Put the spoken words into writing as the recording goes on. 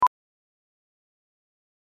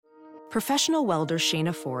Professional welder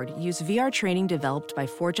Shayna Ford used VR training developed by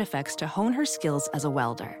ForgeFX to hone her skills as a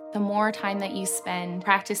welder. The more time that you spend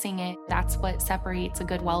practicing it, that's what separates a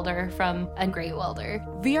good welder from a great welder.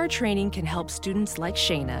 VR training can help students like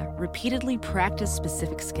Shayna repeatedly practice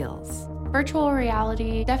specific skills. Virtual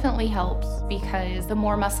reality definitely helps because the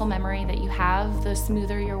more muscle memory that you have, the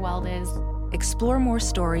smoother your weld is. Explore more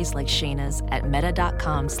stories like Shayna's at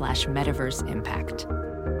meta.com/metaverseimpact.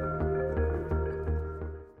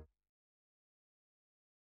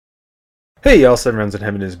 Hey y'all, 7 Rounds in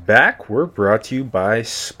Heaven is back. We're brought to you by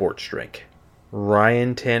Sports Drink.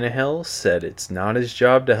 Ryan Tannehill said it's not his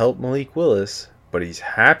job to help Malik Willis, but he's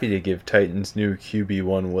happy to give Titans' new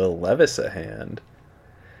QB1 Will Levis a hand.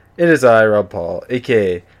 It is I, Rob Paul,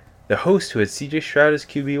 aka the host who had CJ Stroud as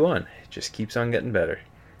QB1. It just keeps on getting better.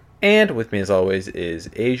 And with me as always is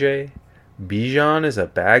AJ. Bijan is a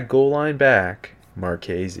bad goal line back,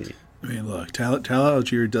 Marchese. I mean, look, Tyler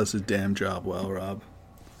Algier does his damn job well, Rob.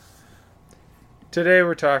 Today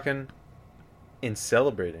we're talking and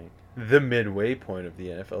celebrating the midway point of the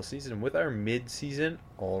NFL season with our mid-season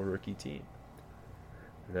all-rookie team.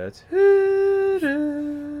 Let's hit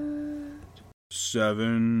it.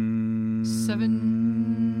 Seven.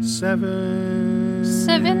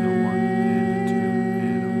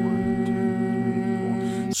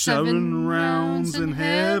 7 rounds in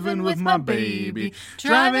heaven with my baby,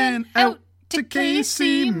 driving out to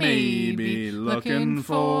KC maybe, looking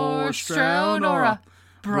for Stroud or a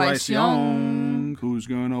Bryce Young. Who's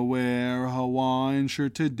gonna wear a Hawaiian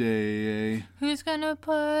shirt today? Who's gonna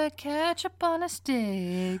put ketchup on a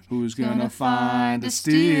stick? Who's gonna find a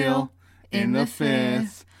steal in the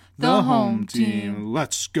fifth? The home team.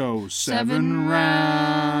 Let's go 7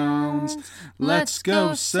 rounds. Let's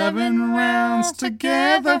go 7 rounds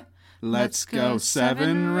together. Let's go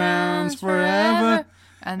 7 rounds forever.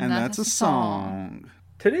 And that's a song.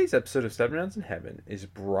 Today's episode of 7 Rounds in Heaven is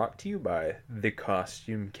brought to you by The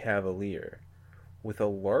Costume Cavalier. With a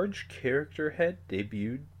large character head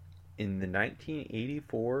debuted in the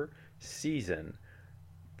 1984 season,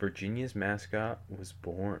 Virginia's mascot was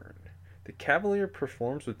born. The Cavalier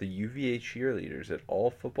performs with the UVA cheerleaders at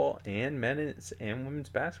all football and men's and women's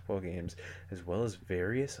basketball games, as well as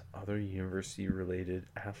various other university-related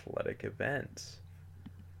athletic events.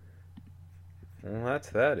 Well, that's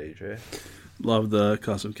that, AJ. Love the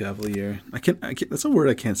Costume Cavalier. I can't. That's a word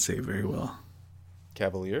I can't say very well.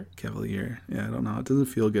 Cavalier? Cavalier. Yeah, I don't know. It doesn't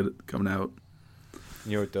feel good coming out.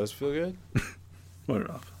 You know what does feel good? What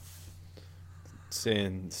off?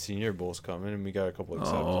 Saying Senior Bowl's coming and we got a couple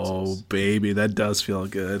acceptances. Oh, baby, that does feel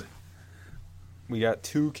good. We got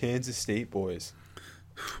 2 Kansas State boys.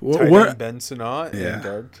 Where, Tight end Ben Sinnott and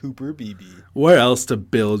guard Cooper Beebe. Where else to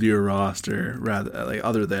build your roster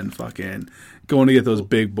other than fucking going to get those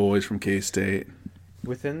big boys from K-State?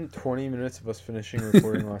 Within 20 minutes of us finishing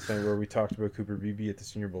recording last night where we talked about Cooper Beebe at the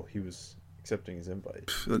Senior Bowl, he was accepting his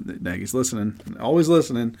invite. Nagy's listening. Always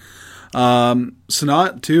listening.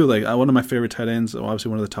 Sinnott, too, one of my favorite tight ends, obviously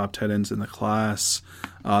one of the top tight ends in the class.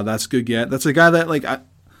 That's good get. That's a guy that,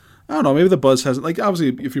 I don't know, maybe the buzz hasn't, obviously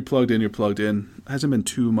if you're plugged in, you're plugged in. Hasn't been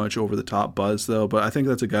too much over the top buzz, though, but I think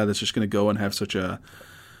that's a guy that's just going to go and have such a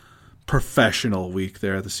professional week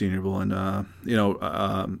there at the Senior Bowl and,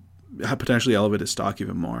 potentially elevate his stock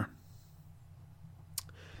even more.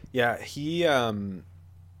 Yeah, I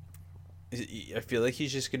feel like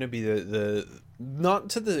he's just going to be the not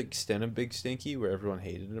to the extent of Big Stinky where everyone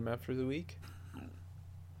hated him after the week,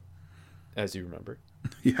 as you remember.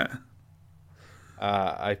 Yeah.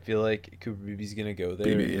 I feel like Cooper Beebe's going to go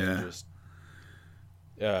there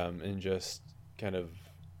and just kind of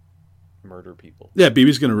murder people. Yeah,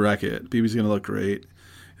 Beebe's going to wreck it. Beebe's going to look great.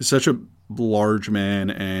 He's such a large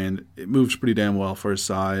man, and it moves pretty damn well for his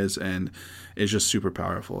size, and is just super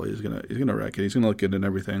powerful. He's gonna wreck it. He's gonna look good in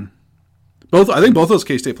everything. I think both those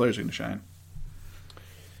K-State players are gonna shine.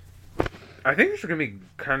 I think there's gonna be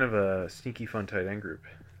kind of a sneaky fun tight end group.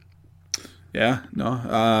 Yeah,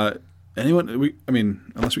 no.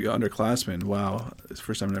 Unless we got underclassmen. Wow, it's the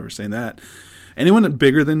first time I've ever saying that. Anyone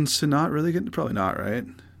bigger than Sinnott really? Probably not, right?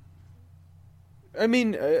 I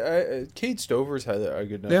mean, Cade Stover's had a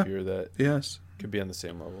good enough year that could be on the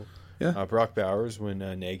same level. Yeah. Brock Bowers when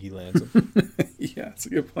Nagy lands him. Yeah, that's a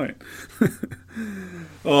good point.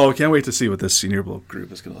 Oh, can't wait to see what this Senior Bowl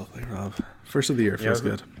group is going to look like, Rob. First of the year feels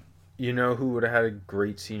good. You know who would have had a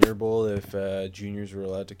great Senior Bowl if juniors were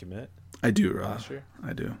allowed to commit? I do, Rob. Last year?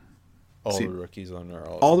 I do. The rookies on our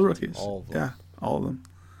all the rookies. All of them. Yeah, all of them.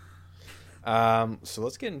 So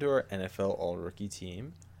let's get into our NFL all-rookie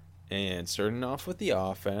team. And starting off with the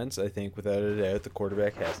offense, I think without a doubt the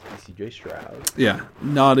quarterback has to be CJ Stroud. Yeah,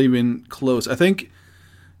 not even close. I think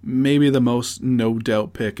maybe the most no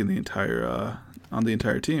doubt pick in the entire on the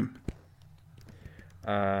entire team.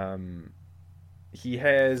 He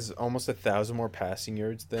has almost 1,000 more passing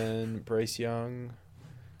yards than Bryce Young.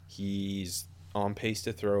 He's on pace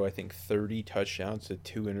to throw, I think, 30 touchdowns to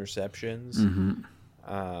 2 interceptions.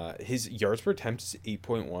 His yards per attempt is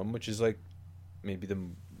 8.1, which is like maybe the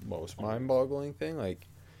most mind-boggling thing. Like,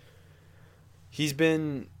 he's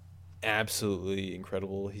been absolutely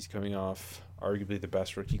incredible. He's coming off arguably the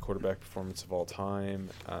best rookie quarterback performance of all time.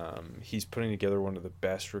 He's putting together one of the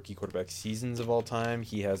best rookie quarterback seasons of all time.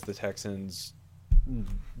 He has the Texans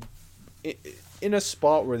in a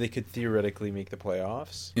spot where they could theoretically make the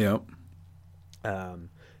playoffs. Yep.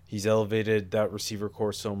 He's elevated that receiver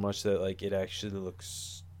core so much that like it actually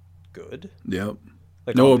looks good. Yep.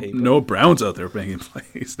 Like no Browns out there making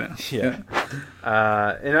plays now. Yeah.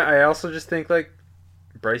 And I also just think like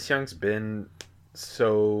Bryce Young's been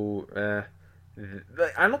so.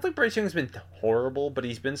 I don't think Bryce Young's been horrible, but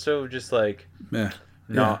he's been so just like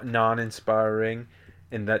non-inspiring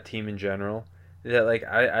in that team in general. That like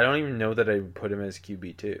I don't even know that I would put him as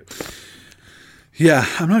QB2. Yeah,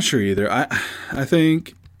 I'm not sure either. I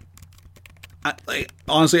think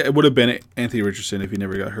honestly it would have been Anthony Richardson if he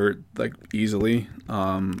never got hurt like easily.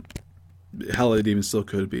 Hell, it even still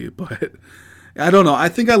could be, but I don't know. I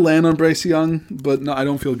think I land on Bryce Young, but no, I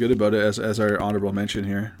don't feel good about it as our honorable mention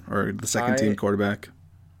here, or the second team quarterback.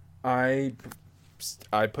 I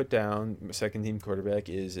put down second team quarterback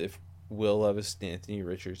is if Will Levis and Anthony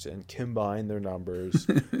Richardson combine their numbers,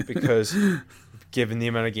 because given the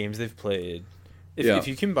amount of games they've played, if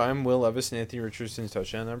you combine Will Levis and Anthony Richardson's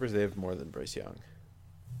touchdown numbers, they have more than Bryce Young.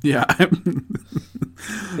 Yeah.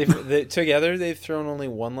 Together, they've thrown only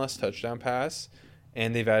one less touchdown pass,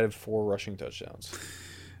 and they've added 4 rushing touchdowns.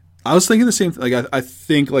 I was thinking the same thing. Like, I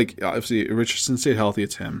think, like, obviously, Richardson stayed healthy,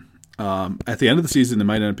 it's him. At the end of the season, it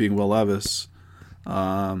might end up being Will Levis.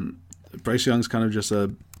 Bryce Young's kind of just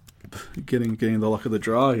getting the luck of the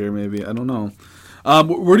draw here, maybe. I don't know.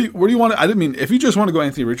 Where do you want to? I didn't mean if you just want to go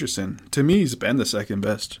Anthony Richardson. To me, he's been the second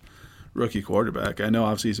best rookie quarterback. I know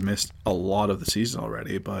obviously he's missed a lot of the season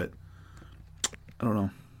already, but I don't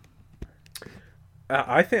know.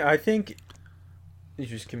 I think you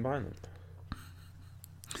just combine them.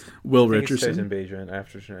 Will Richardson and Bajan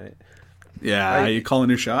after tonight. Yeah, you calling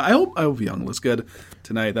your shot? I hope Young looks good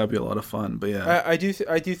tonight. That'd be a lot of fun. But yeah, I do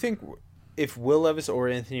think if Will Levis or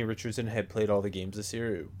Anthony Richardson had played all the games this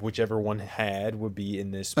year, whichever one would be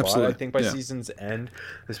in this spot. Absolutely. I think by season's end,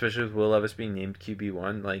 especially with Will Levis being named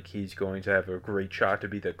QB1, like he's going to have a great shot to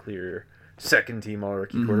be the clear second team all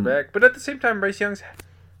rookie quarterback. But at the same time, Bryce Young's,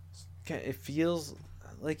 it feels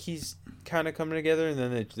like he's kind of coming together, and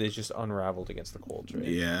then they just unraveled against the Colts, right?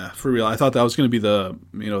 Yeah, for real. I thought that was going to be the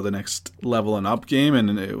next level and up game,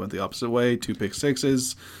 and it went the opposite way. 2 pick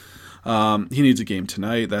sixes. He needs a game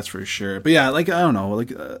tonight, that's for sure. But yeah, like I don't know,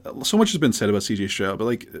 like so much has been said about CJ Stroud, but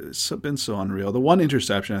like it's been so unreal. The one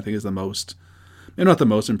interception I think is the most, maybe not the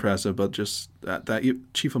most impressive, but just that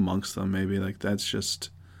chief amongst them. Maybe like that's just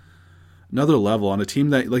another level on a team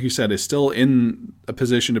that, like you said, is still in a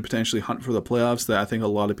position to potentially hunt for the playoffs. That I think a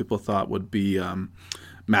lot of people thought would be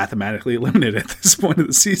mathematically eliminated at this point of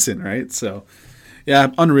the season, right? So yeah,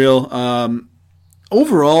 unreal.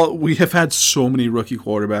 Overall, we have had so many rookie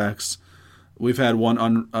quarterbacks. We've had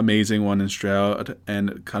one amazing one in Stroud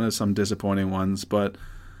and kind of some disappointing ones, but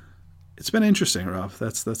it's been interesting, Rob.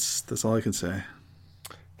 That's all I can say.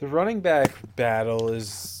 The running back battle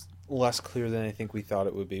is less clear than I think we thought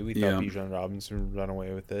it would be. We thought Bijan Robinson would run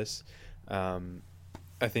away with this. I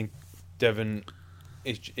think Devon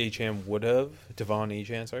Achane would have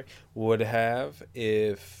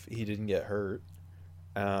if he didn't get hurt.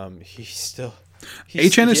 Achane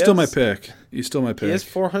is still my pick. He's still my pick. He has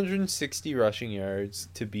 460 rushing yards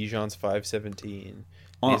to Bijan's 517.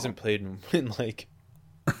 He hasn't played in like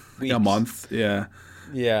weeks. A month. Yeah.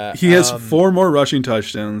 Yeah. He has 4 more rushing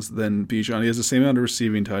touchdowns than Bijan. He has the same amount of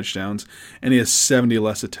receiving touchdowns, and he has 70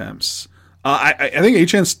 less attempts. I think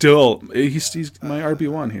Achane still he's my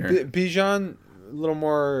RB1 here. Bijan, a little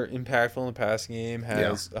more impactful in the passing game,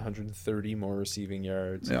 has 130 more receiving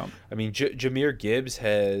yards. Yeah. I mean, Jahmyr Gibbs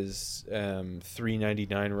has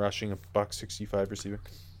 399 rushing, $165 receiving.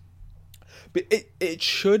 But it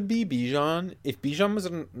should be Bijan. If Bijan was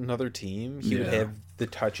on another team, he would have the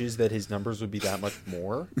touches that his numbers would be that much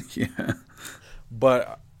more. Yeah.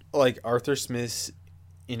 But like Arthur Smith's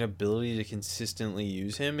inability to consistently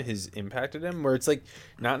use him has impacted him, where it's like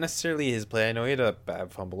not necessarily his play. I know he had a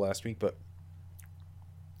bad fumble last week, but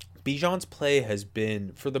Bijan's play has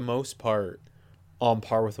been, for the most part, on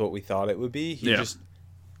par with what we thought it would be. He just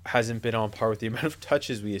hasn't been on par with the amount of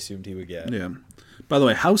touches we assumed he would get. Yeah. By the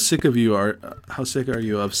way, how sick are you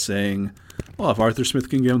of saying, well, if Arthur Smith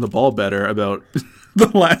can give him the ball better about the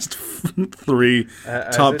last 3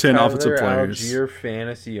 top 10 offensive players? Algier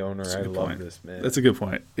fantasy owner, I love this, man. That's a good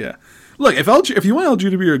point. Yeah. Look, if you want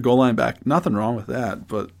Algier to be your goal line back, nothing wrong with that.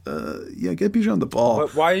 But get Bijan the ball.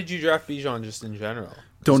 But why did you draft Bijan just in general?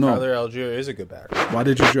 Don't know. Tyler Algier is a good back. Why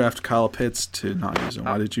did you draft Kyle Pitts to not use him?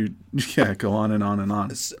 Why did you go on and on and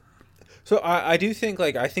on? So I do think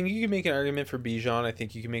I think you can make an argument for Bijan. I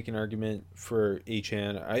think you can make an argument for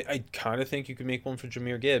Achane. I kind of think you can make one for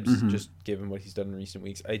Jahmyr Gibbs, just given what he's done in recent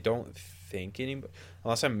weeks. I don't think anybody,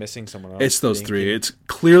 unless I'm missing someone else. It's those 3. It's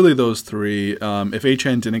clearly those 3. If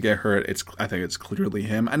Achane didn't get hurt, I think it's clearly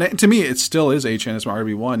him. And to me, it still is Achane as my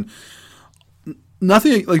RB1.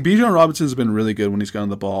 Nothing like Bijan Robinson has been really good when he's gotten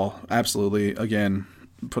the ball. Absolutely. Again,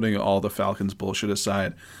 putting all the Falcons bullshit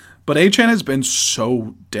aside. But Achane has been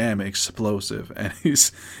so damn explosive, and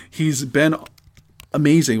he's been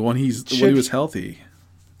amazing when he was healthy.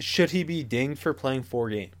 Should he be dinged for playing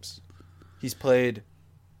 4 games? He's played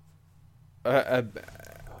a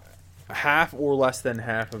half or less than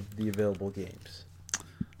half of the available games.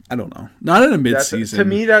 I don't know. Not in a midseason. To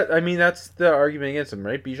me, that's the argument against him,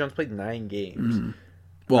 right? Bijan's played 9 games. Mm-hmm.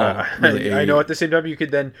 Well, really I know at the same time you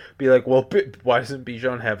could then be like, well, why doesn't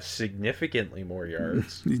Bijan have significantly more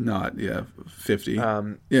yards? He's not, 50.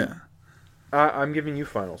 Yeah. I'm giving you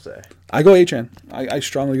final say. I go Achane. I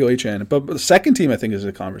strongly go Achane. But the second team, I think, is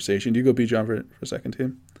a conversation. Do you go Bijan for second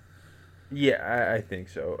team? Yeah, I think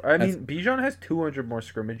so. I mean, Bijan has 200 more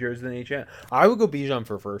scrimmage yards than Achane. I would go Bijan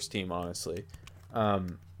for first team, honestly.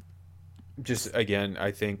 Just, again,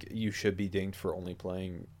 I think you should be dinged for only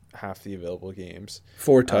playing half the available games.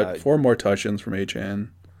 4 more touchdowns from Achane.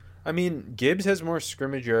 I mean, Gibbs has more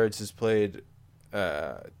scrimmage yards, has played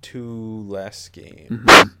 2 less games.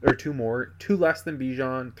 Or 2 less than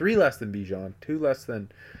Bijan, 3 less than Bijan, 2 less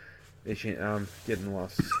than Achane. I'm getting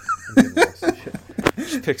lost.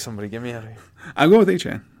 Just pick somebody. Get me out of here. I'm going with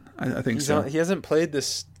Achane. I think so. He hasn't played the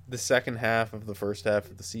second half of the first half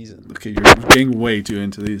of the season. Okay, you're getting way too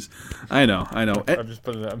into these. I know. I'm just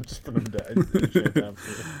putting them down.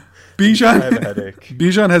 Bijan, I have a headache.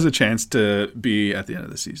 Bijan has a chance to be at the end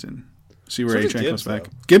of the season. See where Achane comes back.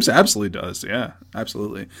 Though. Gibbs absolutely does. Yeah,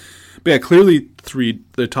 absolutely. But yeah, clearly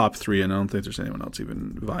the top 3, and I don't think there's anyone else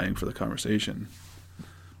even vying for the conversation.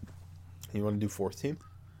 You want to do 4th team?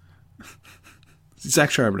 Zach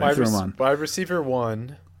Charbonnet, throw him on. Wide receiver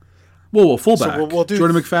 1. Whoa, fullback. So we'll do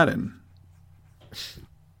Jordan McFadden.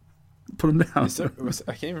 Put him down.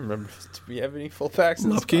 I can't even remember. Do we have any fullbacks in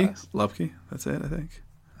this class? Lupke. That's it, I think.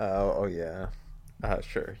 Oh yeah.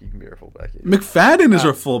 Sure. You can be our fullback. Yeah. McFadden is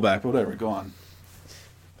our fullback. Whatever. Go on.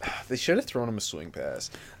 They should have thrown him a swing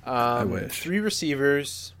pass. I wish. 3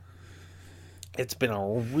 receivers. It's been a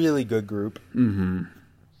really good group. Mm-hmm.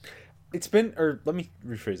 Let me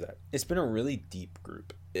rephrase that. It's been a really deep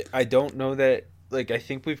group. I don't know that. I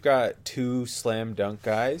think we've got 2 slam dunk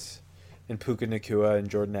guys in Puka Nacua and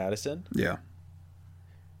Jordan Addison. Yeah.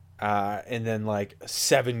 And then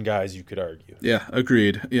 7 guys you could argue. Yeah,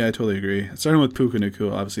 agreed. Yeah, I totally agree. Starting with Puka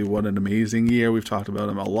Nacua, obviously, what an amazing year. We've talked about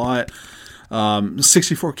him a lot.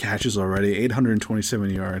 64 catches already, 827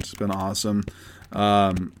 yards. It's been awesome.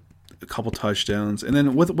 A couple touchdowns. And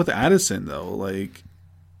then with Addison, though,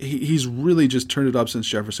 he's really just turned it up since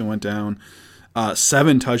Jefferson went down.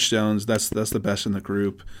 7 touchdowns. That's the best in the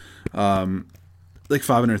group.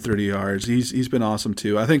 530 yards. He's been awesome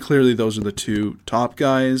too. I think clearly those are the 2 top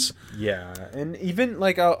guys. Yeah, and even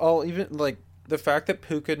I'll even the fact that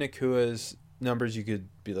Puka Nacua's numbers, you could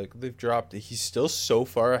be they've dropped. He's still so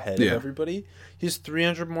far ahead of everybody. He's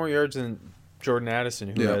 300 more yards than Jordan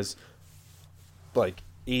Addison, who has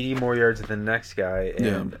 80 more yards than the next guy,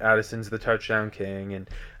 and Addison's the touchdown king. And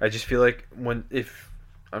I just feel like if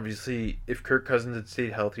Kirk Cousins had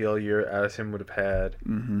stayed healthy all year, Addison would have had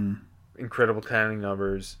incredible counting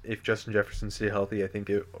numbers. If Justin Jefferson stayed healthy, I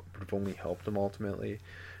think it would have only helped him ultimately.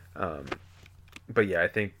 But yeah, I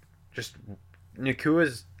think just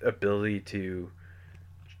Nacua's ability to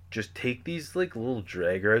just take these little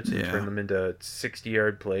drag routes and turn them into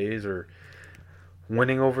 60-yard plays, or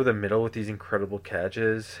winning over the middle with these incredible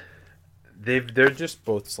catches. They're just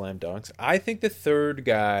both slam dunks. I think the third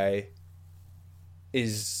guy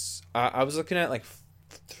is I was looking at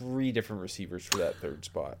 3 different receivers for that third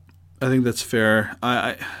spot. I think that's fair.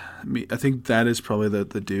 I think that is probably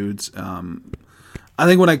the dudes. I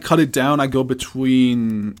think when I cut it down, I go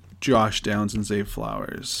between Josh Downs and Zay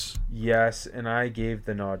Flowers. Yes, and I gave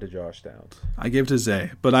the nod to Josh Downs. I gave to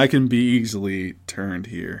Zay, but I can be easily turned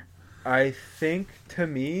here. I think, to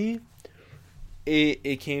me,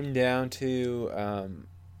 It came down to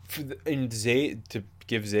Zay, to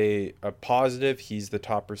give Zay a positive. He's the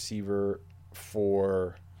top receiver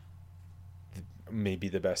for maybe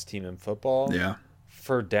the best team in football. Yeah.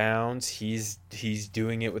 For downs, he's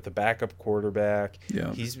doing it with the backup quarterback.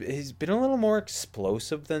 Yeah. He's been a little more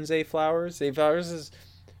explosive than Zay Flowers. Zay Flowers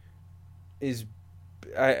is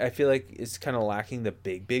I feel like it's kind of lacking the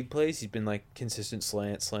big plays. He's been like consistent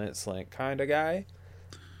slant kind of guy.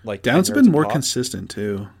 Like Downs have been more consistent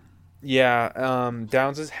too. Yeah,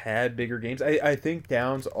 Downs has had bigger games. I think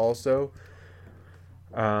Downs also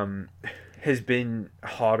has been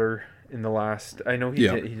hotter in the last. I know he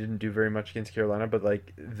didn't do very much against Carolina, but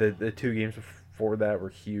like the 2 games before that were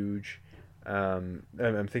huge. I'm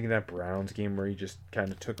thinking that Browns game where he just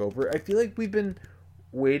kind of took over. I feel like we've been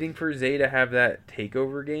waiting for Zay to have that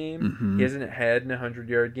takeover game. Mm-hmm. He hasn't had a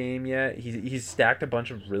 100-yard game yet. He's stacked a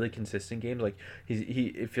bunch of really consistent games. Like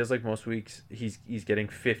it feels like most weeks he's getting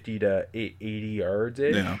 50 to 80 yards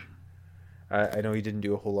ish. Yeah. I know he didn't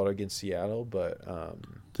do a whole lot against Seattle, but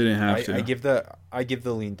they didn't have to. I give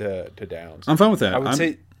the lean to Downs. I'm fine with that. I would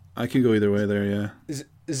say I can go either way there. Yeah.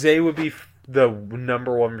 Zay would be the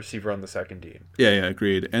number 1 receiver on the second team. Yeah,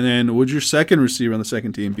 agreed. And then would your second receiver on the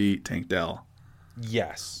second team be Tank Dell?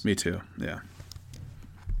 Yes. Me too. Yeah.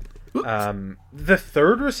 The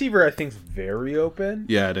third receiver I think is very open.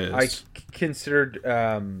 Yeah, it is. I considered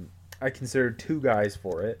 2 guys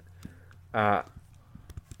for it.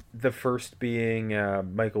 The first being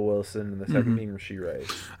Michael Wilson and the second being Rashee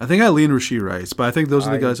Rice. I think I lean Rashee Rice, but I think those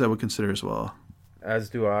are the guys I would consider as well. As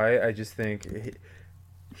do I. I just think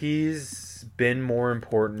he's been more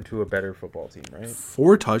important to a better football team, right?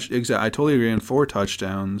 4 exactly. I totally agree. And 4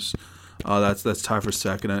 touchdowns. That's tied for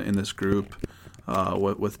second in this group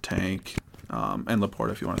with Tank and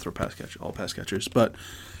Laporta if you want to throw all pass catchers. But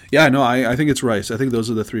yeah, no, I think it's Rice. I think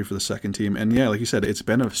those are the 3 for the second team. And yeah, like you said, it's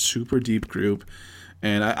been a super deep group.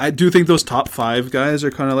 And I do think those top 5 guys are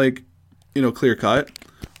kind of like, clear cut.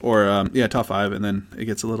 Or top 5, and then it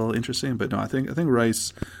gets a little interesting. But no, I think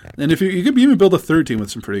Rice. And if you could even build a third team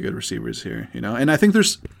with some pretty good receivers here, And I think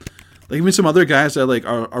there's like even some other guys that like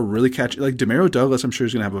are really catchy. Like Demario Douglas, I'm sure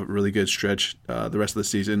is going to have a really good stretch the rest of the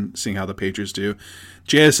season, seeing how the Patriots do.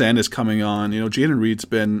 JSN is coming on. Jaden Reed's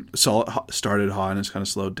been started hot and has kind of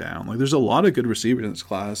slowed down. Like there's a lot of good receivers in this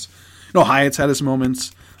class. Hyatt's had his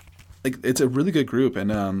moments. Like it's a really good group,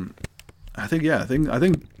 and I think by the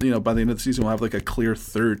end of the season we'll have like a clear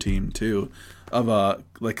third team too, of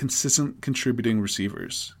like consistent contributing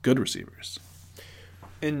receivers, good receivers.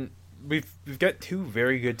 And we've got 2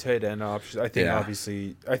 very good tight end options. I think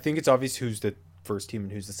it's obvious who's the first team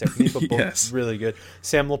and who's the second team, but both yes. really good.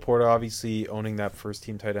 Sam Laporta obviously owning that first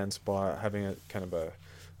team tight end spot, having a kind of a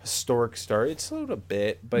historic start. It slowed a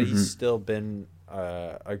bit, but he's still been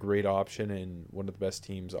a great option in one of the best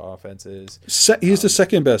teams' offenses. He's the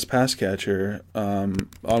second best pass catcher on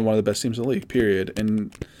one of the best teams in the league, period.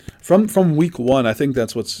 And from week 1, I think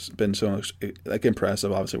that's what's been so like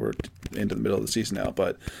impressive. Obviously, we're into the middle of the season now,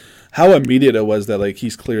 but how immediate it was that like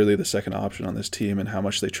he's clearly the second option on this team, and how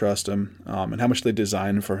much they trust him, and how much they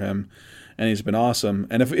designed for him, and he's been awesome.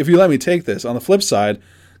 And if you let me take this on the flip side,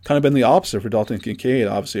 kind of been the opposite for Dalton Kincaid,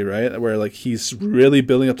 obviously, right? Where like he's really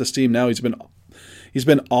building up this team now. He's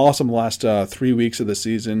been awesome the last 3 weeks of the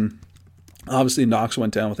season. Obviously, Knox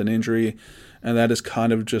went down with an injury, and that has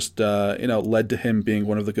kind of just led to him being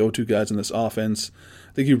one of the go-to guys in this offense.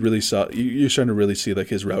 I think you're starting to really see like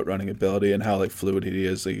his route running ability and how like fluid he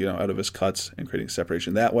is, like, out of his cuts and creating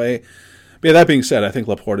separation that way. But yeah, that being said, I think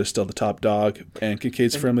Laporta is still the top dog, and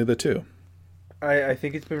Kincaid's firmly the 2. I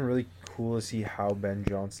think it's been really cool to see how Ben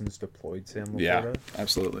Johnson's deployed Sam Laporta. Yeah,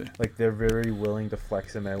 absolutely. Like they're very willing to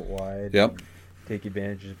flex him out wide. Yep. Take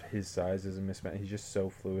advantage of his size as a mismatch. He's just so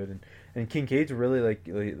fluid, and Kincaid's really like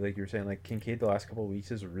you were saying, like Kincaid the last couple of weeks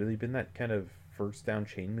has really been that kind of first down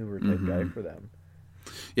chain mover type guy for them.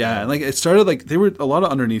 Yeah, and like it started like they were a lot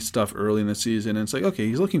of underneath stuff early in the season, and it's like, okay,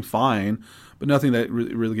 he's looking fine, but nothing that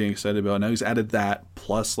really getting excited about. Now he's added that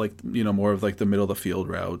plus like more of like the middle of the field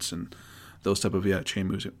routes and those type of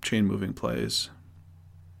chain moving plays.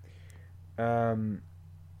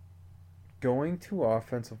 Going to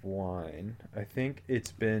offensive line, I think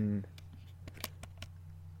it's been.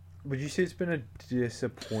 Would you say it's been a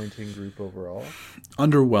disappointing group overall?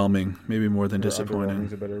 Underwhelming, maybe more than Or disappointing. underwhelming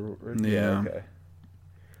is a better word? Yeah.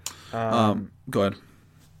 Okay. Go ahead.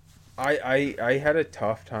 I had a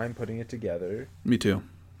tough time putting it together. Me too.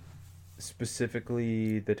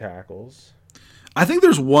 Specifically, the tackles. I think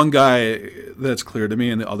there's one guy that's clear to me,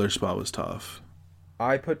 and the other spot was tough.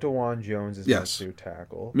 I put DeJuan Jones as my third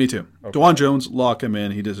tackle. Me too. Okay. DeJuan Jones, lock him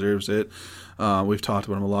in. He deserves it. We've talked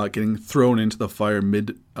about him a lot. Getting thrown into the fire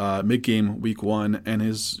mid-game week 1 and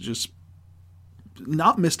has just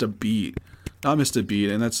not missed a beat. And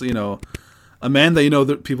that's, a man that,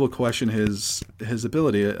 that people question his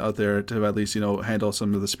ability out there to at least, handle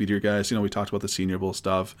some of the speedier guys. We talked about the Senior Bowl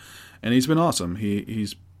stuff, and he's been awesome.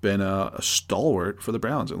 He's been a stalwart for the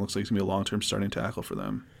Browns. It looks like he's going to be a long-term starting tackle for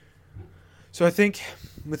them. So I think,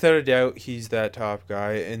 without a doubt, he's that top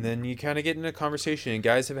guy. And then you kind of get in a conversation. And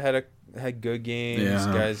guys have had good games.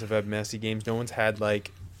 Yeah. Guys have had messy games. No one's had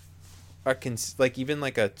even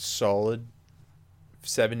a solid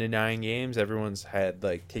 7 to 9 games. Everyone's had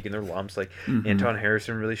taken their lumps. Anton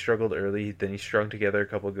Harrison really struggled early. Then he strung together a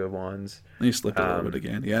couple of good ones. And he slipped a little bit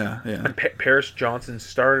again. Yeah. And Paris Johnson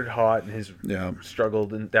started hot and has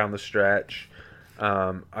struggled down the stretch.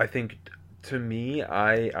 I think. To me,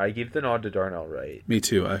 I give the nod to Darnell Wright. Me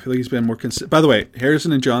too. I feel like he's been more consistent. By the way,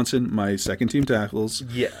 Harrison and Johnson, my second-team tackles.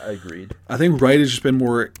 Yeah, agreed. I think Wright has just been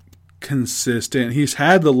more consistent. He's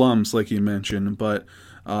had the lumps, like you mentioned, but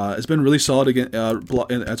it's been really solid again,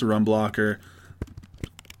 as a run blocker.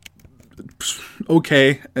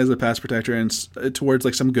 Okay as a pass protector, and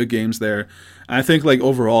towards some good games there. I think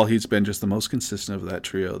overall he's been just the most consistent of that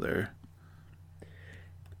trio there.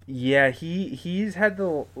 Yeah, he's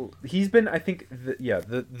been I think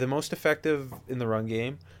the most effective in the run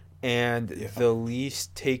game, and the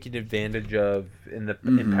least taken advantage of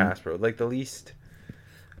in pass pro. The least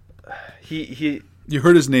he you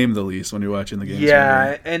heard his name the least when you're watching the game.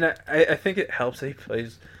 Yeah, and I think it helps that he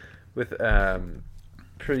plays with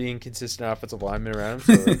pretty inconsistent offensive linemen around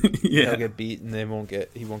him, so he'll get beat and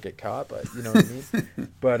he won't get caught. But you know what I mean.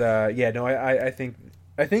 But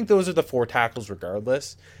I think those are the 4 tackles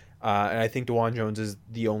regardless. And I think DeJuan Jones is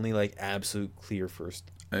the only absolute clear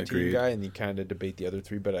first team guy, and you kind of debate the other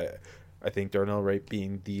 3. But I think Darnell Wright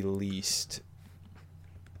being the least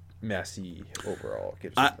messy overall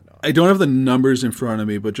gives him the nod. I don't have the numbers in front of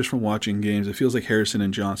me, but just from watching games, it feels like Harrison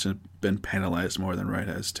and Johnson have been penalized more than Wright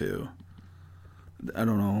has too. I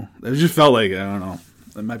don't know. It just felt like it. I don't know.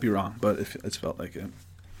 It might be wrong, but it's felt like it.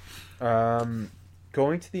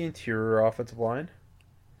 Going to the interior offensive line.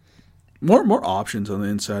 More options on the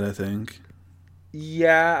inside, I think.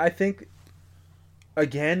 Yeah, I think,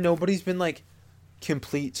 again, nobody's been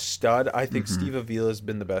complete stud. I think Steve Avila's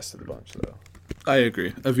been the best of the bunch, though. I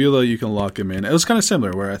agree. Avila, you can lock him in. It was kind of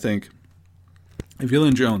similar, where I think Avila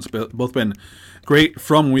and Jones both been great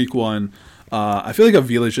from week 1. I feel like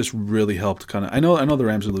Avila's just really helped kind of. I know the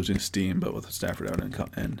Rams are losing steam, but with Stafford out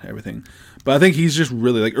and everything. But I think he's just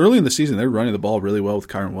really early in the season they're running the ball really well with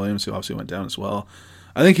Kyren Williams, who obviously went down as well.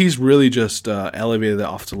 I think he's really just elevated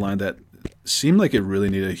the offensive line that seemed like it really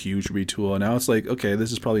needed a huge retool. And now it's okay,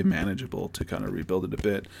 this is probably manageable to kind of rebuild it a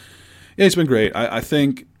bit. Yeah, he's been great. I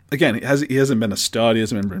think, again, he hasn't been a stud. He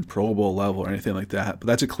hasn't been Pro Bowl level or anything like that. But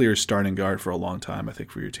that's a clear starting guard for a long time, I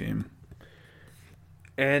think, for your team.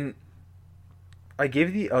 And I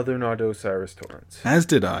gave the other nod to O'Cyrus Torrence. As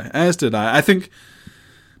did I. I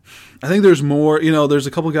think there's more, there's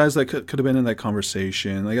a couple guys that could have been in that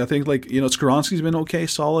conversation. I think, Skoronski's been okay,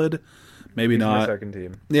 solid. Maybe not. My second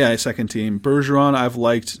team. Yeah, second team. Bergeron, I've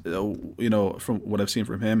liked, from what I've seen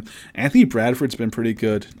from him. Anthony Bradford's been pretty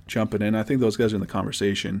good jumping in. I think those guys are in the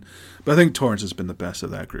conversation. But I think Torrence has been the best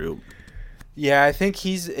of that group. Yeah, I think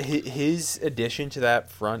his addition to that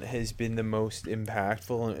front has been the most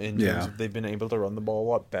impactful in terms of they've been able to run the ball a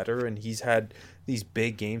lot better, and he's had these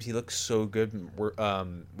big games. He looks so good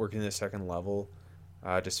working the second level.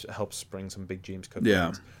 Just helps bring some big James Cook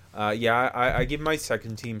wins. I give my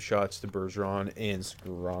second team shots to Bergeron and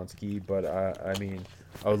Skoronski, but I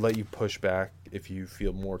would let you push back if you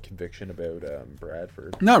feel more conviction about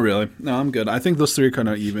Bradford. Not really. No, I'm good. I think those 3 are kind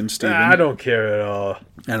of even, Steven. I don't care at all.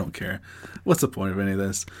 I don't care. What's the point of any of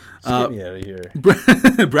this? Just get me out of here.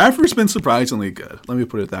 Bradford's been surprisingly good. Let me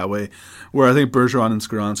put it that way. Where I think Bergeron and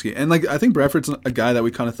Skoronski, and I think Bradford's a guy that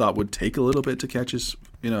we kind of thought would take a little bit to catch his,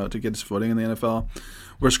 to get his footing in the NFL.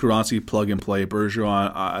 Where Skoronski plug and play,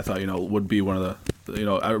 Bergeron, I thought would be one of the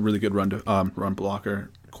a really good run blocker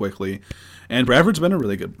quickly, and Bradford's been a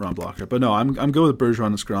really good run blocker. But no, I'm good with Bergeron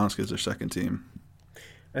and Skoronski as their second team.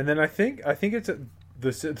 And then I think it's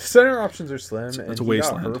the center options are slim. It's a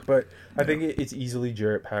wasteland. But I think it's easily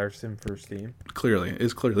Jarrett Patterson first team. Clearly.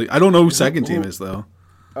 I don't know who second team is though.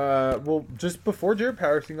 Well, just before Jarrett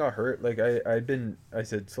Patterson got hurt, I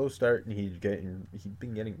said slow start, and he'd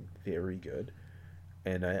been getting very good.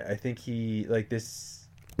 And I think he this.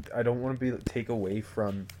 I don't want to take away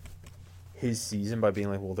from his season by being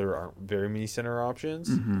like, well, there aren't very many center options.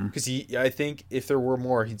 Mm-hmm. Because I think if there were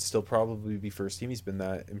more, he'd still probably be first team. He's been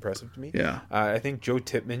that impressive to me. Yeah. I think Joe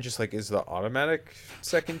Tippmann just like is the automatic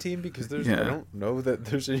second team because I don't know that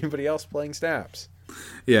there's anybody else playing snaps.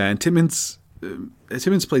 Yeah, and Timmins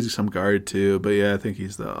plays some guard too, but yeah, I think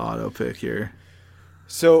he's the auto pick here.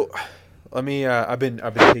 So, let me. I've been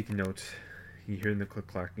taking notes. You hearing the click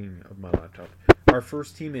clacking of my laptop. Our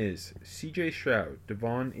first team is C.J. Stroud,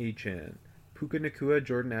 Devon Achane, Puka Nacua,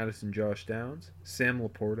 Jordan Addison, Josh Downs, Sam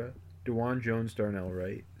Laporta, DeJuan Jones, Darnell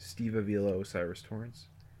Wright, Steve Avila, Osiris Torrance,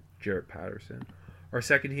 Jarrett Patterson. Our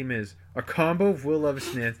second team is a combo of Will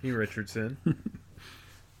Levis and Anthony Richardson,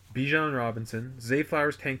 Bijan Robinson, Zay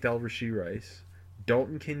Flowers, Tank Dell, Rashee Rice,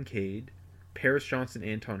 Dalton Kincaid, Paris Johnson,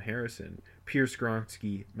 Anton Harrison, Pierce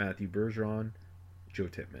Gronsky, Matthew Bergeron, Joe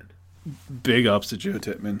Tippmann. Big ups to Joe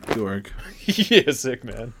Tippmann, Georg. Yeah, sick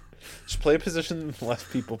man. Just play a position less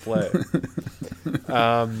people play.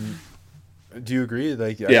 Do you agree?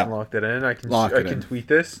 Like, I can lock that in. I can tweet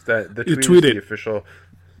this. That the tweet is the official.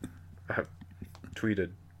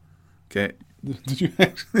 Tweeted. Okay. Did you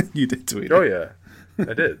actually? You did tweet. Oh yeah,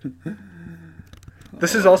 I did.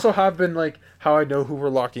 This has also been like how I know who we're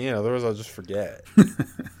locking in. Otherwise, I'll just forget.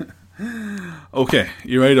 Okay,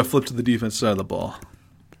 you ready to flip to the defense side of the ball?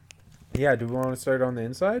 Yeah. Do we want to start on the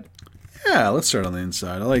inside? Yeah, let's start on the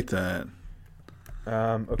inside. I like that.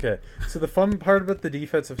 Okay. So the fun part about the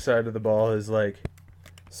defensive side of the ball is like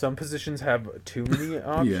some positions have too many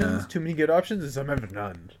options, too many good options, and some have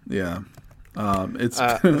none. Yeah. It's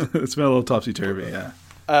been a little topsy-turvy, yeah.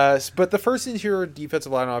 But the first interior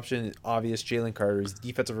defensive line option, obvious, Jalen Carter. He's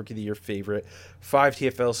defensive rookie of the year favorite. 5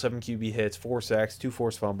 TFL, 7 QB hits, 4 sacks, 2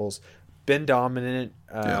 forced fumbles. Been dominant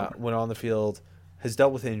when on the field. Has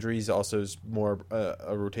dealt with injuries. Also is more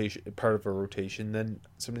a rotation, part of a rotation than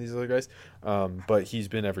some of these other guys. But he's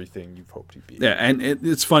been everything you've hoped he'd be. Yeah, and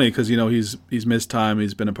it's funny because he's missed time.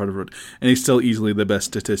 He's been a part of it, and he's still easily the best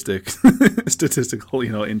statistical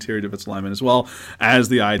interior defensive lineman, as well as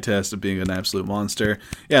the eye test of being an absolute monster.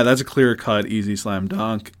 Yeah, that's a clear cut, easy slam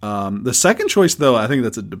dunk. The second choice, though, I think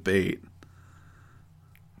that's a debate.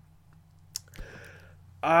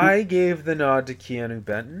 I gave the nod to Keanu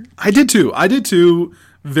Benton. I did too.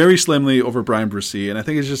 Very slimly over Brian Bresee, and I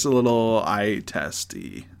think it's just a little eye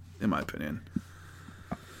testy, in my opinion.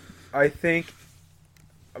 I think.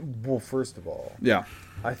 Well, first of all, yeah,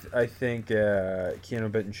 I think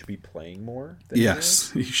Keanu Benton should be playing more.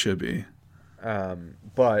 Yes, he should be.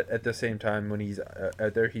 But at the same time, when he's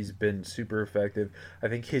out there, he's been super effective. I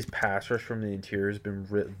think his pass rush from the interior has been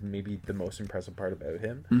maybe the most impressive part about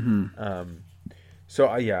him. Mm-hmm. So,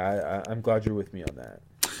 I'm glad you're with me on that.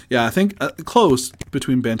 Yeah, I think close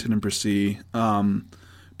between Benton and Bresee.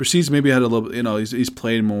 Bresee's maybe had a little, he's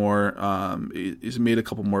played more. He's made a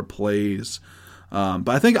couple more plays. But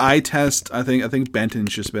I think eye test, I think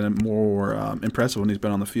Benton's just been more impressive when he's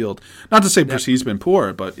been on the field. Not to say Bresee's been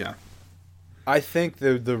poor, but yeah. I think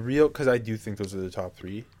the real, because I do think those are the top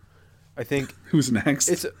 3. I think who's next?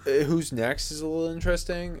 It's who's next is a little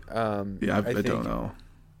interesting. I don't know.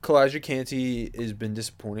 Kalijah Kancey has been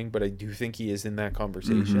disappointing, but I do think he is in that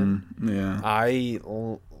conversation. Mm-hmm. Yeah, I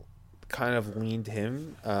kind of leaned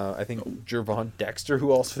him. I think Gervon Dexter,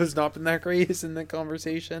 who also has not been that great, is in that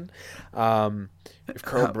conversation. If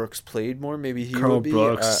Carl Brooks played more, maybe he would be.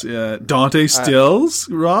 Carl Brooks, yeah. Dante Stills,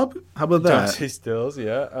 Rob? How about that? Dante Stills,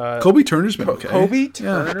 yeah. Kobe Turner's been okay. Kobe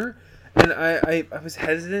Turner. Yeah. And I was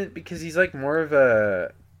hesitant because he's like more of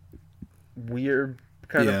a weird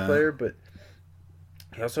kind of player, but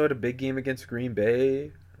he also had a big game against Green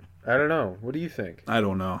Bay. I don't know. What do you think? I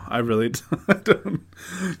don't know. I really don't.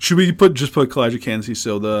 Should we put Kalijah Kancey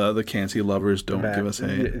so the Kancey lovers don't give us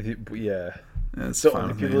hate? Yeah. That's so fine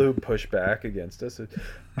only people who push back against us.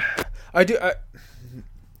 I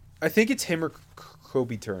think it's him or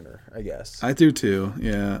Kobe Turner, I guess. I do too,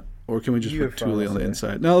 yeah. Or can we just put Thule on the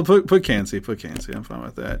inside? No, put Kancey. Put Kancey. I'm fine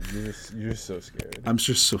with that. You're so scared. I'm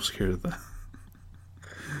just so scared of that.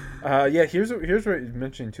 Here's what you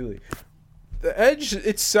mentioned, Thule. The edge,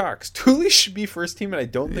 it sucks. Thule should be first team, and I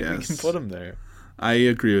don't think we can put him there. I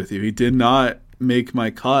agree with you. He did not make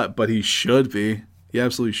my cut, but he should be. He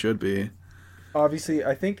absolutely should be. Obviously,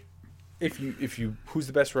 I think if you who's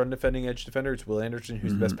the best run defending edge defender, it's Will Anderson.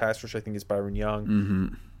 Who's the best pass rush, I think, is Byron Young. Mm-hmm.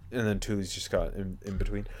 And then Thule's just got in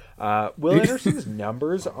between. Will Anderson's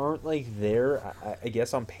numbers aren't like there. I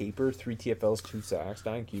guess on paper, 3 TFLs, 2 sacks,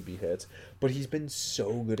 9 QB hits, but he's been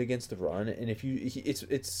so good against the run. And if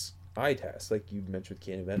it's eye test, like you mentioned with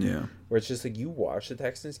Keanu Benton, where it's just like you watch the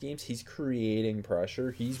Texans games, he's creating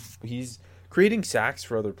pressure. He's creating sacks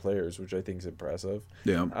for other players, which I think is impressive.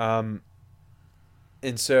 Yeah.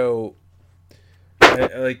 And so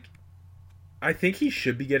I think he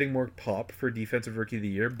should be getting more pop for Defensive Rookie of the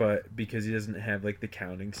Year, but because he doesn't have like the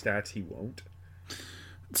counting stats, he won't.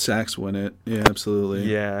 Sacks win it. Yeah, absolutely.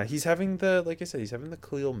 Yeah, he's having the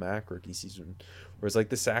Khalil Mack rookie season, whereas like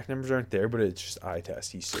the sack numbers aren't there, but it's just eye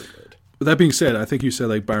test. He's so good. But that being said, I think you said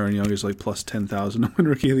like Byron Young is like plus 10,000 to win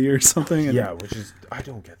Rookie of the Year or something. And yeah, which is I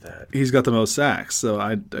don't get that. He's got the most sacks, so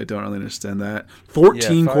I don't really understand that.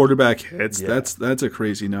 14 quarterback hits. Yeah. That's a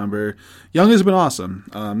crazy number. Young has been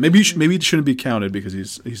awesome. Maybe he shouldn't be counted because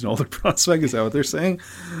he's an older prospect. Is that what they're saying?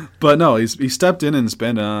 But no, he stepped in and has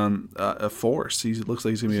been a force. He looks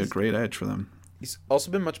like he's gonna be a great edge for them. He's also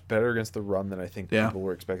been much better against the run than I think people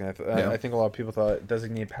were expecting. I think a lot of people thought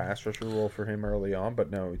designated pass rusher role for him early on,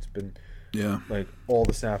 but no, it's been like all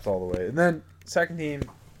the snaps all the way. And then second team,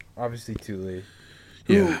 obviously Thule,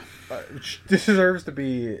 who deserves to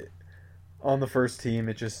be on the first team.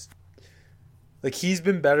 It just like he's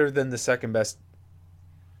been better than the second best.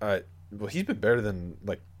 He's been better than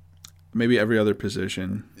like maybe every other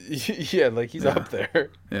position. Yeah, like he's up there.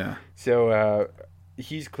 Yeah. So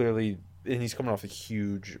he's clearly. And he's coming off a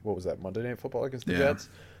huge, what was that, Monday Night Football against the Jets,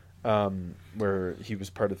 where he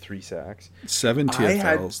was part of 3 sacks. 7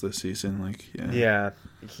 TFLs this season, Yeah,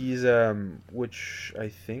 he's which I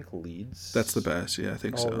think leads. That's the best. Yeah, I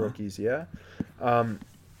think all so. Rookies, yeah.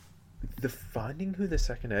 The finding who the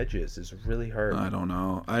second edge is really hard. I don't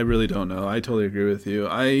know. I really don't know. I totally agree with you.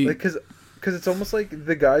 Because it's almost like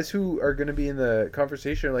the guys who are going to be in the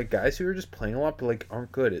conversation are like guys who are just playing a lot but like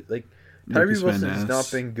aren't good at like. Tyree Wilson has not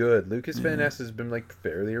been good. Lucas Van Ness has been like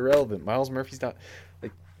fairly irrelevant. Miles Murphy's not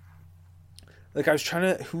like I was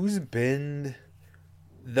trying to. Who's been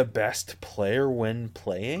the best player when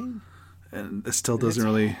playing? And it still doesn't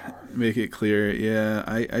really make it clear. Yeah,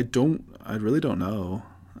 I really don't know.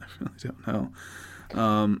 I really don't know.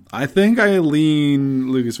 I think I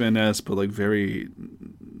lean Lucas Van Ness, but like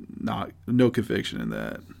no conviction in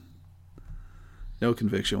that. No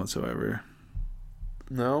conviction whatsoever.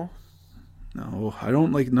 No, I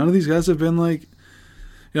don't like. None of these guys have been like,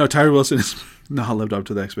 Tyree Wilson has not lived up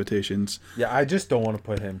to the expectations. Yeah, I just don't want to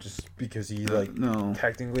put him just because he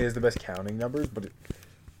technically has the best counting numbers, but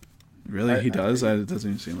he does. It doesn't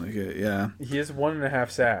even seem like it. Yeah, he has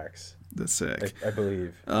 1.5 sacks. That's sick. I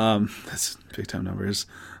believe. That's big time numbers.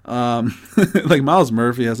 Like Miles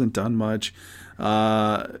Murphy hasn't done much.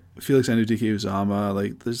 Felix Anudike-Uzomah,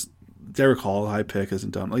 like there's Derek Hall, high pick,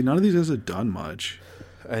 hasn't done. Like none of these guys have done much.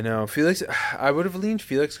 I know. Felix, I would have leaned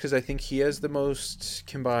Felix because I think he has the most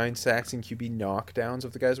combined sacks and QB knockdowns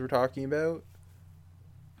of the guys we're talking about.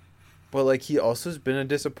 But, like, he also has been a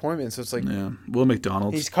disappointment, so it's like... Yeah, Will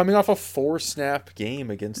McDonald. He's coming off a 4-snap game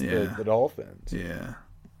against the Dolphins. Yeah.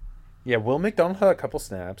 Yeah, Will McDonald had a couple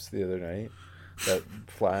snaps the other night that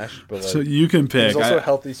flashed, but, like... So you can pick. He's also a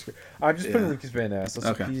healthy... I'm just putting Lucas Van Ness.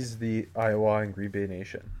 He's the Iowa and Green Bay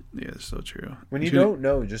Nation. Yeah, it's so true. When you don't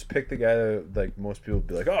know, just pick the guy that, like, most people would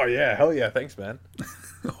be like, oh, yeah, hell yeah, thanks, man.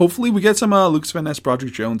 Hopefully we get some Lucas Van Ness,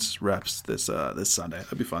 Broderick Jones reps this Sunday.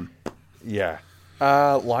 That'd be fun. Yeah.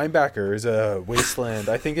 Linebacker is a wasteland.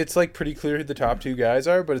 I think it's, like, pretty clear who the top 2 guys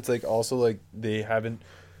are, but it's, like, also, like, they haven't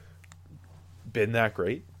been that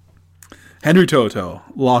great. Henry Toto,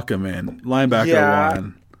 lock him in. Linebacker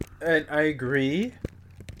 1. And I agree,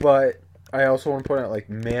 but... I also want to point out, like,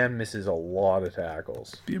 man misses a lot of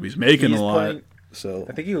tackles. He's making a lot. So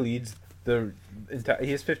I think he leads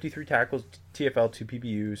he has 53 tackles, TFL, 2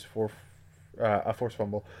 PBUs, a forced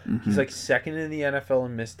fumble. Mm-hmm. He's, like, second in the NFL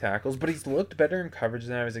in missed tackles, but he's looked better in coverage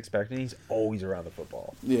than I was expecting. He's always around the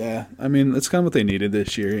football. Yeah, I mean, that's kind of what they needed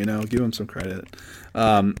this year, Give him some credit.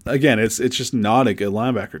 Again, it's just not a good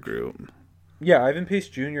linebacker group. Yeah, Ivan Pace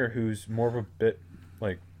Jr., who's more of a bit,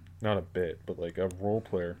 like, not a bit, but, like, a role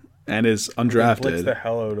player. And is undrafted. Blitz the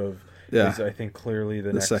hell out of. Yeah. Is, I think, clearly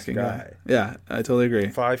the next second guy. Yeah, I totally agree.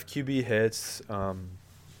 5 QB hits,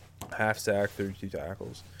 half sack, 32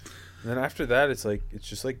 tackles. And then after that, it's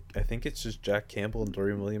just Jack Campbell and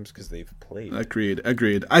Dorian Williams because they've played. Agreed.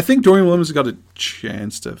 I think Dorian Williams got a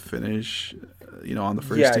chance to finish, on the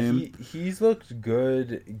first team. Yeah, he's looked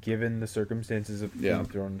good given the circumstances of being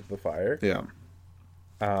thrown into the fire. Yeah.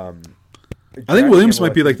 I think Williams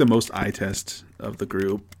might be like the most eye test of the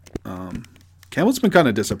group. Campbell's been kind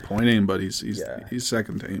of disappointing, but he's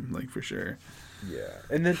second team, like, for sure. Yeah,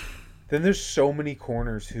 and then there's so many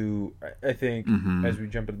corners who I think as we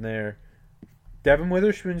jump in there, Devin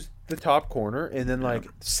Witherspoon's the top corner, and then like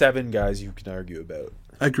 7 guys you can argue about.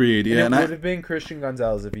 Agreed. Yeah, and it would have been Christian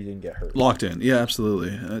Gonzalez if he didn't get hurt. Locked in. Yeah,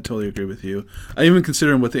 absolutely. I totally agree with you. I even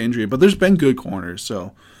consider him with the injury, but there's been good corners.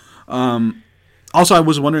 So, also, I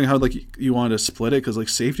was wondering how you wanted to split it because like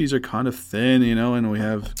safeties are kind of thin, and we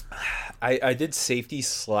have. I did safety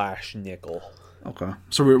 / nickel. Okay.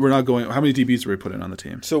 So we're not going. How many DBs were we put in on the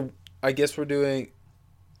team? So I guess we're doing.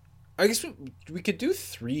 I guess we could do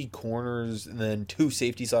 3 corners and then 2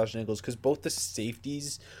 safety / nickels because both the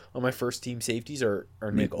safeties on my first team safeties are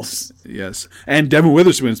nickels. Yes, and Devin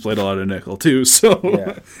Witherspoon's played a lot of nickel too. So,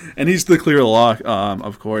 Yeah. And he's the clear lock,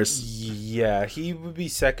 of course. Yeah, he would be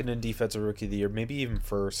second in defensive rookie of the year, maybe even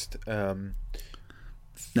first.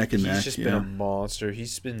 Neck and neck. He's just been a monster.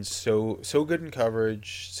 He's been so good in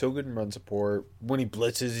coverage, so good in run support. When he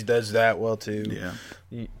blitzes, he does that well too. Yeah.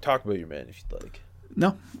 You talk about your man if you'd like.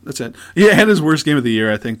 No, that's it. He had his worst game of the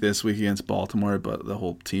year, I think, this week against Baltimore, but the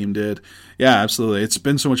whole team did. Yeah, absolutely. It's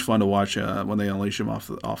been so much fun to watch when they unleash him off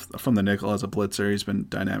from the nickel as a blitzer. He's been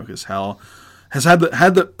dynamic as hell. Has had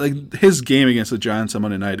the his game against the Giants on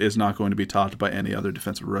Monday night is not going to be topped by any other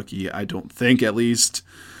defensive rookie. I don't think, at least.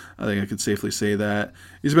 I think I could safely say that.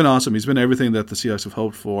 He's been awesome. He's been everything that the Seahawks have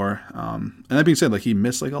hoped for. And that being said, he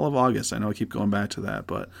missed all of August. I know I keep going back to that,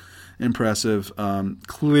 but impressive.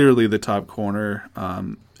 Clearly the top corner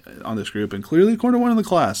on this group, and clearly corner 1 in the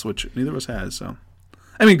class, which neither of us has. So,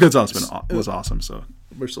 I mean, Gonzalez was awesome, so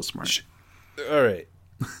we're still smart. All right.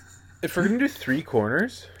 If we're going to do 3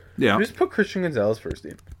 corners, Yeah. just put Christian Gonzalez first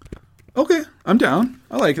team. Okay, I'm down.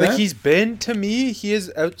 I like that. He's been, to me, he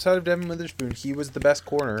is outside of Devin Witherspoon. He was the best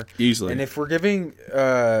corner. Easily. And if we're giving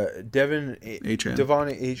Devon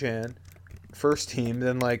Achane first team,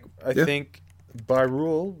 then I think by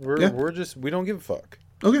rule we're just we don't give a fuck.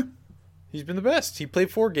 Okay. He's been the best. He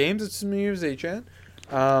played 4 games. It's me as Achane.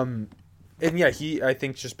 And yeah, I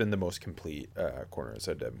think just been the most complete corner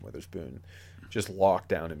outside Devin Witherspoon. Just locked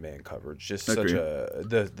down in man coverage. Just such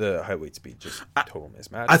the high weight speed. Just total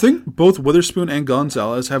mismatch. I think both Witherspoon and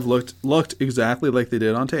Gonzalez have looked exactly like they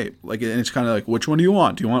did on tape. And it's kind of which one do you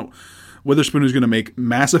want? Do you want Witherspoon who's going to make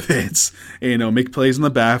massive hits, make plays in the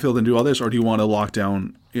backfield and do all this, or do you want to lock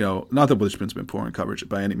down? Not that Witherspoon's been poor in coverage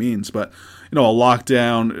by any means, but a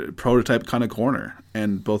lockdown prototype kind of corner.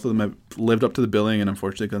 And both of them have lived up to the billing, and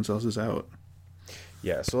unfortunately Gonzalez is out.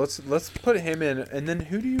 Yeah, so let's put him in, and then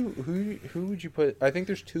who would you put? I think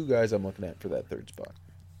there's 2 guys I'm looking at for that 3rd spot.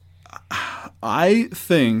 I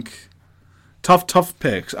think tough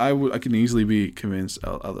picks. I can easily be convinced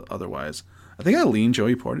otherwise. I think I lean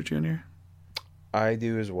Joey Porter Jr. I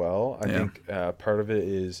do as well. I think part of it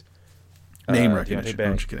is name recognition.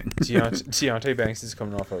 I'm just kidding. Deontay Banks is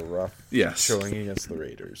coming off a rough showing against the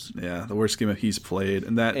Raiders. Yeah, the worst game he's played,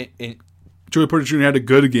 and that. Joey Porter Jr. had a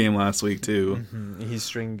good game last week, too. Mm-hmm. He's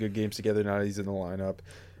stringing good games together now that he's in the lineup.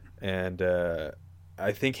 And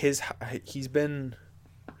I think he's been...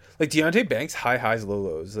 Deontay Banks, high highs, low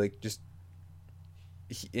lows.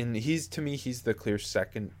 He's, to me, he's the clear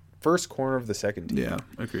first corner of the second team. Yeah,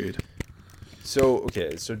 agreed. So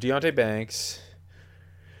Deontay Banks...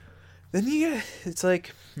 Then it's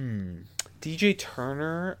DJ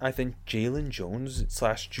Turner, I think Jalen Jones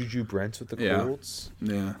 / Juju Brents with the Colts.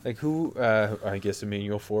 Yeah. Who, I guess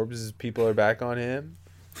Emmanuel Forbes, people are back on him.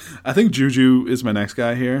 I think Juju is my next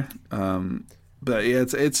guy here. But yeah,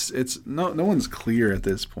 it's no one's clear at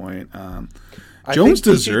this point. Jones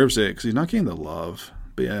deserves it because he's not getting the love.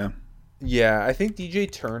 But yeah. Yeah, I think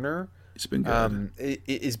DJ Turner. He's been good.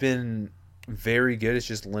 It has been very good. It's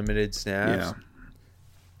just limited snaps. Yeah.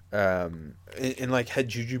 And had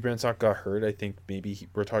Juju Brents not got hurt, I think maybe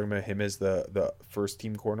we're talking about him as the first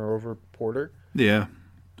team corner over Porter. Yeah.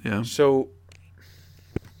 So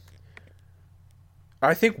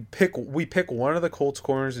I think we pick one of the Colts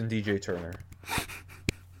corners and DJ Turner.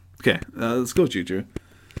 Okay, let's go Juju.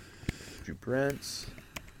 Juju Brents,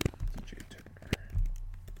 DJ Turner.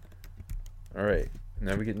 All right,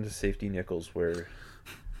 now we get into safety nickels where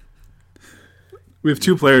we have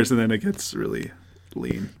 2 players and then it gets really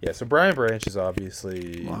lean. Yeah, so Brian Branch is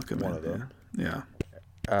obviously one of them. Yeah.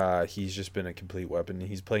 He's just been a complete weapon.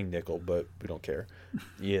 He's playing nickel, but we don't care.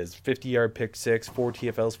 He has 50-yard pick 6, 4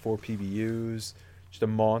 TFLs, 4 PBUs. Just a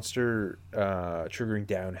monster, triggering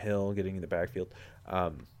downhill, getting in the backfield.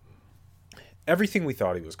 Everything we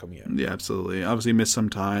thought he was coming in. Yeah, absolutely. Obviously missed some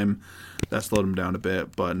time. That slowed him down a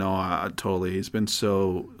bit, but no, totally. He's been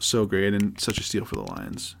so great and such a steal for the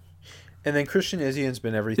Lions. And then Christian Izzian's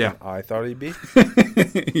been everything I thought he'd be.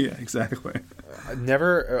 Yeah, exactly.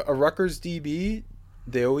 Never a Rutgers DB.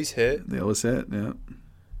 They always hit. Yeah.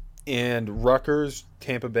 And Rutgers,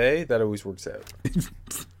 Tampa Bay, that always works out.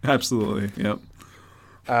 Absolutely, yep.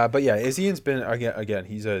 But yeah, Izzian's been again.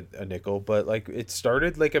 He's a nickel, but it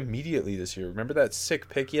started immediately this year. Remember that sick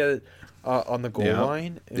pick he had on the goal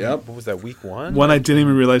line? Yep. What was that, week 1? When I didn't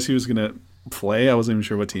even realize he was gonna play. I wasn't even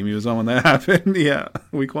sure what team he was on when that happened. Yeah,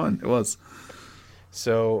 week 1 it was.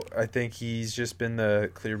 So I think he's just been the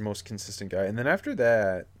clear most consistent guy. And then after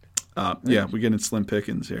that, Yeah, we're getting slim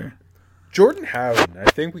pickings here. Jordan Howden, I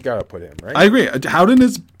think we got to put him, right? I agree. Howden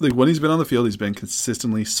is, like, when he's been on the field, he's been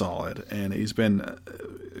consistently solid, and he's been a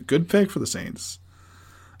good pick for the Saints.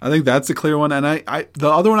 I think that's the clear one. And the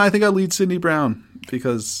other one, I think I lead Sidney Brown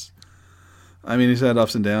because, I mean, he's had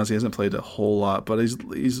ups and downs. He hasn't played a whole lot, but he's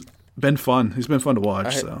been fun. He's been fun to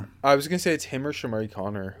watch. I was going to say it's him or Shamari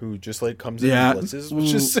Connor, who just, like, comes in and blitzes,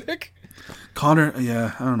 which is sick. Connor,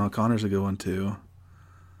 yeah, I don't know. Connor's a good one, too.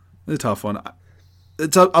 It's a tough one.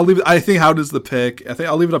 I'll leave it. I think Howden's the pick. I think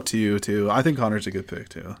I'll leave it up to you too. I think Connor's a good pick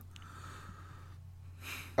too.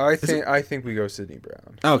 I think we go Sidney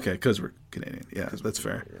Brown. Okay, because we're Canadian. Yeah, that's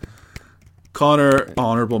fair. Yeah. Connor,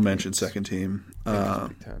 honorable mention, second team. Big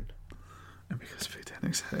Ten. Because Big Ten,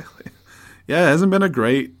 exactly. Yeah, it hasn't been a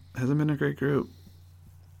great group.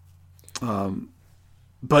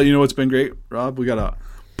 But you know what's been great, Rob? We got a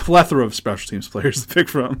plethora of special teams players to pick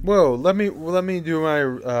from. Whoa, let me do my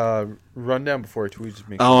rundown before I tweet.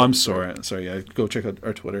 I'm sorry. Yeah, go check out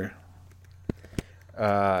our Twitter.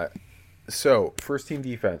 So first team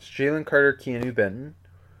defense: Jalen Carter, Keanu Benton,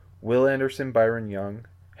 Will Anderson, Byron Young,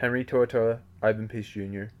 Henry To'oTo'o, Ivan Pace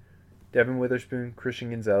Jr., Devin Witherspoon, Christian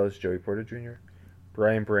Gonzalez, Joey Porter Jr.,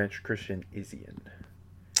 Brian Branch, Christian Izzian.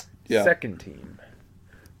 Yeah. Second team: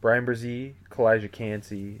 Brian Brzee, Kalijah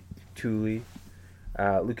Cansey, Thule,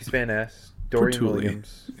 Lucas Van Ness, Dorian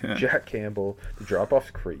Williams, Jack Campbell. The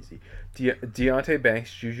drop-off's crazy. Deontay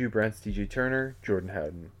Banks, Juju Brents, DJ Turner, Jordan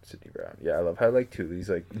Howden, Sidney Brown. Yeah, I love how, like, Thule's,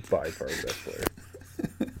 like, by far the best player.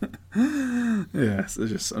 Yeah, it's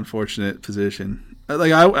just unfortunate position.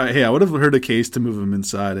 Like, I would have heard a case to move him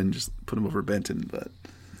inside and just put him over Benton, but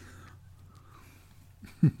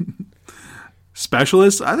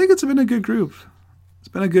specialists, I think it's been a good group. It's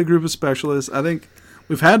been a good group of specialists. I think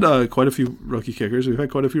we've had quite a few rookie kickers. We've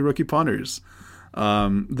had quite a few rookie punters.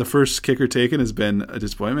 The first kicker taken has been a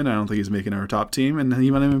disappointment. I don't think he's making our top team, and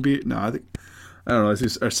he might even be. No, I don't know. Is he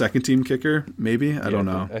our second team kicker? Maybe I don't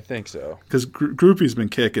know. I think so. Because Groupie's been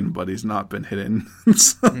kicking, but he's not been hitting.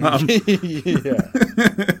 So I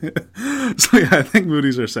think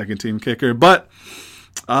Moody's our second team kicker. But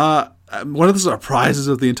one of the surprises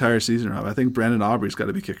of the entire season, Rob, I think Brandon Aubrey's got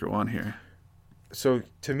to be kicker one here. So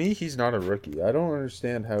to me, he's not a rookie. I don't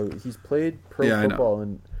understand how he's played pro football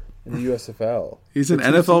in the USFL. He's an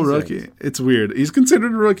NFL rookie. It's weird. He's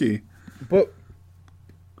considered a rookie, but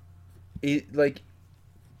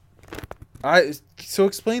so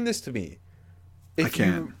explain this to me. I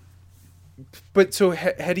can't. But so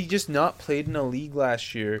had he just not played in a league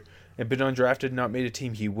last year and been undrafted and not made a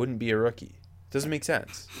team, he wouldn't be a rookie. Doesn't make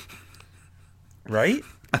sense, right?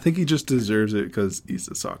 I think he just deserves it because he's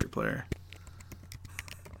a soccer player.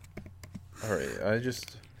 All right,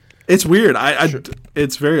 It's weird.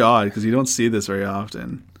 It's very odd because you don't see this very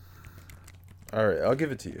often. All right, I'll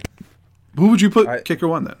give it to you. Who would you put kicker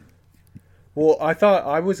one then? Well, I thought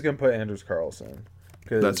I was going to put Anders Carlson.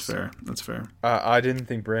 That's fair. I didn't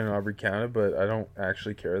think Brandon Aubrey counted, but I don't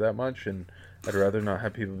actually care that much, and I'd rather not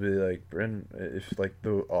have people be like, Brandon, if like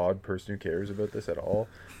the odd person who cares about this at all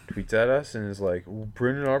tweets at us and is like, well,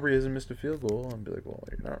 Brandon Aubrey hasn't missed a field goal, I'd be like, well,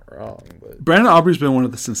 you're not wrong. But Brandon Aubrey's been one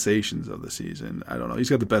of the sensations of the season. I don't know. He's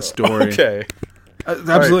got the best story. Okay.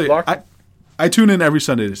 Absolutely. Right, I tune in every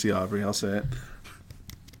Sunday to see Aubrey. I'll say it.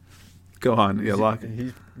 Go on. Yeah, lock.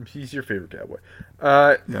 He's your favorite Cowboy.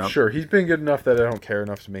 Yep. Sure. He's been good enough that I don't care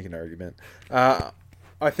enough to make an argument.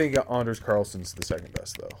 I think Anders Carlson's the second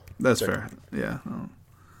best, though. That's fair. Yeah. Oh,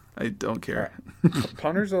 I don't care.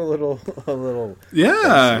 Connor's a little.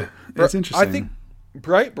 Yeah. That's interesting. I think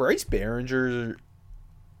Bryce Behringer,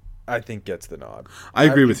 I think, gets the nod. I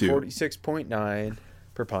agree with you. 46.9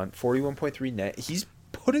 per punt, 41.3 net. He's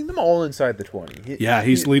putting them all inside the 20.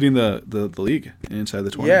 He's leading the league inside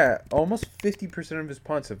the 20. Yeah, almost 50% of his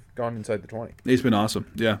punts have gone inside the 20. He's been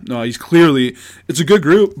awesome. Yeah, no, he's clearly. It's a good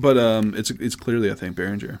group, but it's clearly, I think,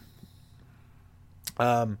 Behringer.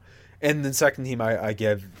 And then second team, I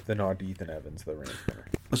give the nod to Ethan Evans, the Rams winner.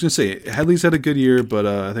 I was gonna say Headley's had a good year, but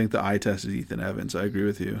I think the eye test is Ethan Evans. I agree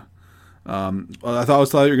with you. I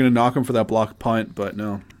thought you were gonna knock him for that block punt, but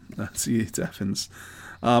no, it's Evans.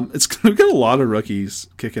 We've got a lot of rookies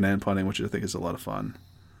kicking and punting, which I think is a lot of fun.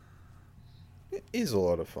 It is a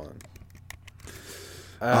lot of fun.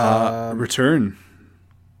 Return.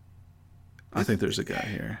 I think there's a guy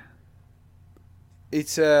here.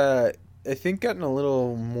 It's I think gotten a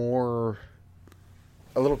little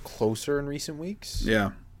closer in recent weeks.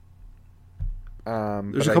 Yeah.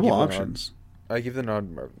 There's a couple options. I give the nod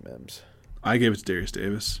to Marvin Mims. I gave it to Darius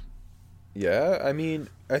Davis. Yeah, I mean,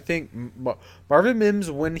 I think Marvin Mims,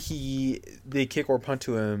 when they kick or punt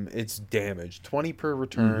to him, it's damage. 20 per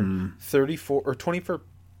return, 34 or 20 for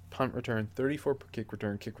punt return, 34 per kick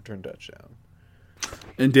return touchdown.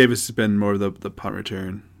 And Davis has been more of the punt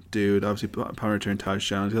return dude. Obviously, punt return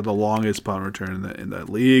touchdown. He's got the longest punt return in the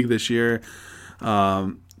league this year.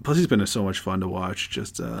 Plus, he's been so much fun to watch.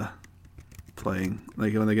 Just playing,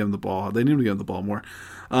 like when they give him the ball, they need to give him the ball more.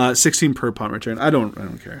 16 per punt return. I don't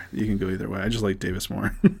care. You can go either way. I just like Davis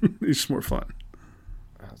more. He's just more fun.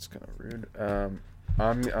 That's kind of rude.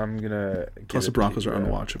 I'm gonna. Plus, the Broncos are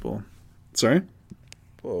unwatchable. Sorry.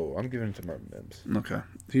 Whoa, I'm giving it to Marvin Mims. Okay,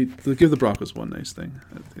 they'll give the Broncos one nice thing.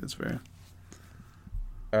 I think that's fair.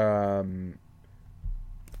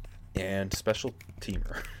 And special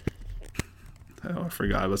teamer. Oh, I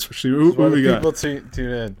forgot about special teamer. Who we got? People tune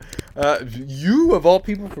in. You of all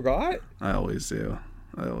people forgot? I always do.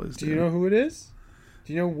 Do you know who it is?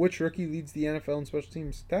 Do you know which rookie leads the NFL in special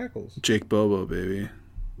teams tackles? Jake Bobo, baby.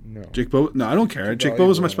 No. Jake Bobo? No, I don't care. Jake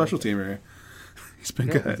Bobo's my special teamer. He's been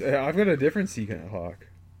good. I've got a different Seahawk.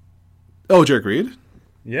 Oh, Jarek Reed?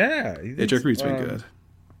 Yeah. Jarek Reed's been good.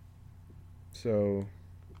 So...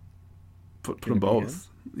 Put them both.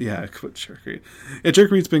 Yeah, put Jarek Reed. Yeah,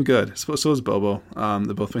 Jarek Reed's been good. So is Bobo.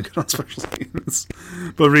 They've both been good on special teams.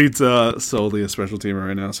 But Reed's solely a special teamer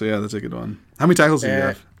right now. So, yeah, that's a good one. How many tackles do you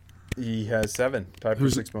have? He has 7. Tied for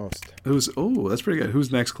 6th most. That's pretty good. Who's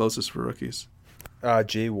next closest for rookies?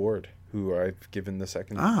 Jay Ward, who I've given the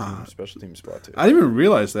second special team spot to. I didn't even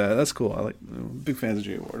realize that. That's cool. I like big fans of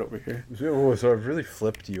Jay Ward over here. Oh, so I've really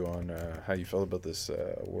flipped you on how you felt about this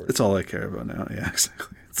award. It's all I care about now. Yeah,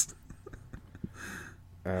 exactly.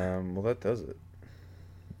 Well, that does it.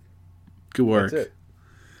 Good work. That's it.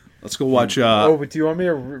 Let's go watch. But do you want me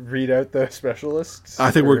to read out the specialists?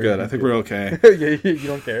 I think we're good. I think we're okay. You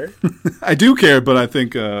don't care? I do care, but I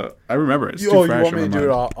think I remember it. It's too fresh. You want me to do it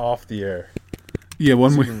off the air? Yeah,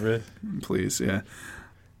 please, yeah.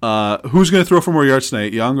 Who's going to throw for more yards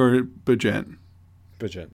tonight, Young or Bagent? Bagent.